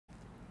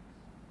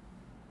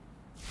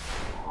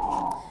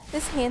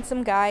This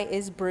handsome guy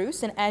is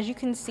Bruce, and as you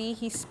can see,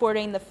 he's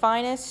sporting the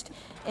finest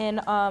in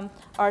our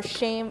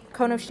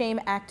Cone of Shame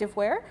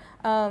activewear.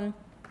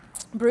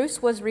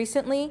 Bruce was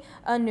recently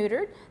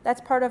neutered.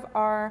 That's part of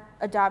our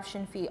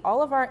adoption fee.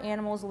 All of our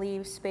animals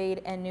leave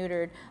spayed and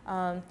neutered.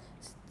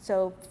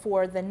 So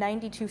for the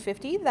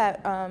 $92.50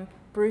 that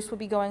Bruce will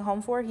be going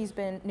home for, he's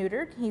been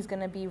neutered. He's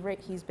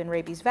been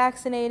rabies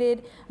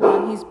vaccinated.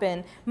 He's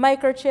been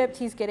microchipped.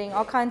 He's getting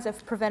all kinds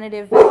of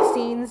preventative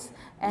vaccines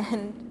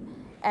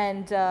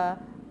and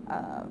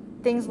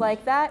things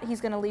like that. He's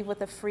going to leave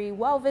with a free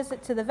well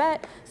visit to the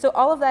vet. So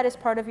all of that is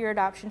part of your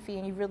adoption fee,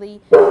 and you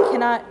really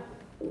cannot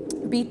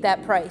beat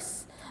that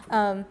price.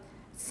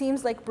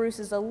 Seems like Bruce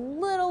is a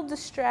little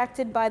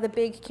distracted by the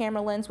big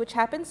camera lens, which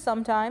happens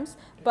sometimes,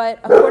 but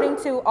according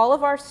to all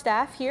of our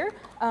staff here,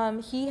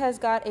 he has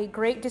got a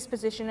great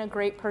disposition, a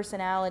great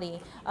personality.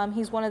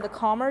 He's one of the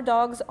calmer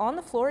dogs on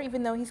the floor,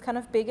 even though he's kind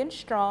of big and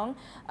strong.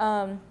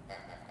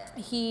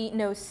 He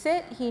knows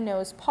sit, he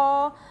knows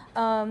paw.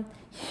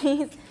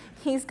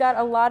 He's got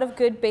a lot of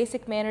good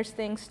basic manners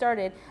things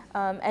started.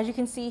 As you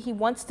can see, he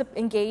wants to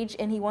engage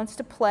and he wants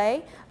to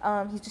play.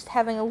 He's just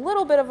having a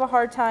little bit of a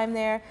hard time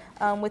there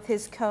with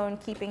his cone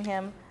keeping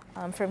him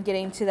from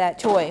getting to that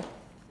toy.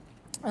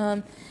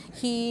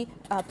 He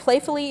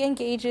playfully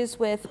engages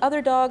with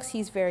other dogs.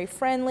 He's very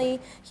friendly.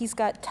 He's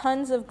got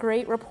tons of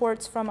great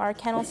reports from our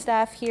kennel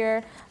staff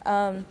here.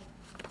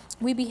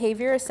 We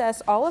behavior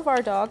assess all of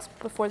our dogs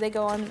before they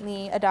go on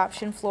the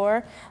adoption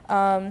floor.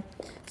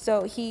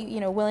 So he,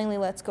 willingly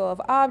lets go of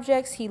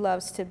objects. He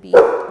loves to be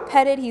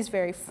petted. He's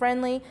very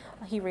friendly.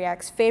 He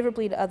reacts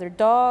favorably to other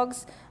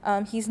dogs.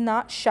 He's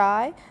not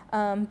shy,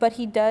 but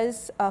he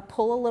does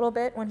pull a little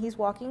bit when he's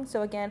walking.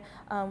 So again,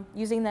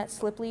 using that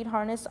slip lead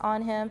harness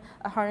on him,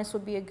 a harness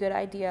would be a good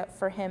idea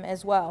for him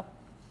as well.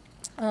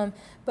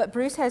 But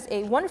Bruce has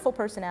a wonderful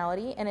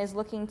personality and is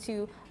looking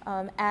to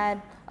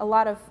add a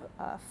lot of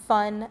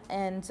fun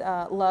and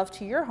love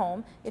to your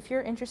home. If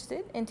you're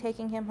interested in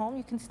taking him home,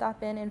 you can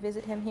stop in and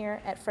visit him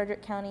here at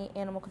Frederick County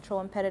Animal Control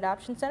and Pet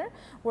Adoption Center.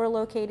 We're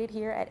located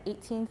here at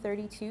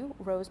 1832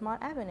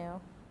 Rosemont Avenue.